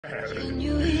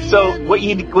So what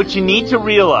you need to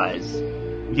realize,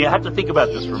 you have to think about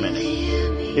this for a minute,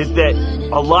 is that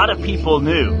a lot of people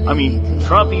knew. I mean,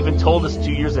 Trump even told us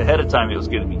 2 years ahead of time it was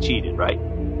going to be cheated, right?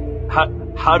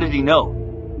 How did he know?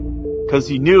 Because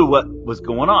he knew what was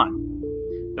going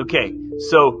on. Okay,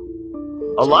 so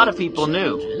a lot of people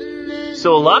knew.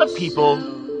 So a lot of people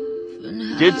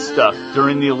did stuff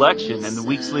during the election and the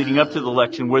weeks leading up to the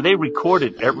election where they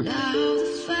recorded everything.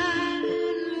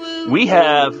 We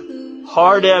have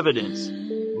hard evidence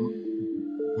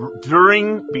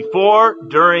before,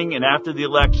 during, and after the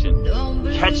election,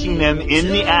 catching them in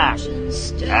the act,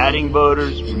 adding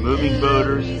voters, removing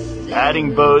voters,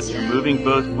 adding votes, removing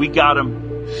votes. We got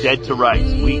them dead to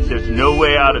rights. There's no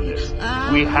way out of this.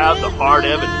 We have the hard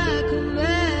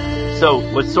evidence. So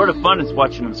what's sort of fun is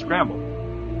watching them scramble.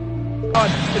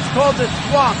 It's called the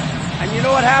swamp. And you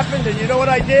know what happened? And you know what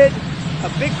I did? A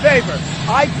big favor.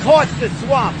 I caught the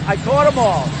swamp. I caught them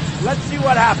all. Let's see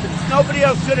what happens. Nobody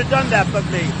else could have done that but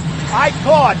me. I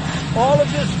caught all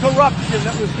of this corruption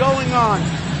that was going on,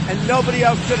 and nobody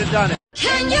else could have done it.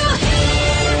 Can you hear?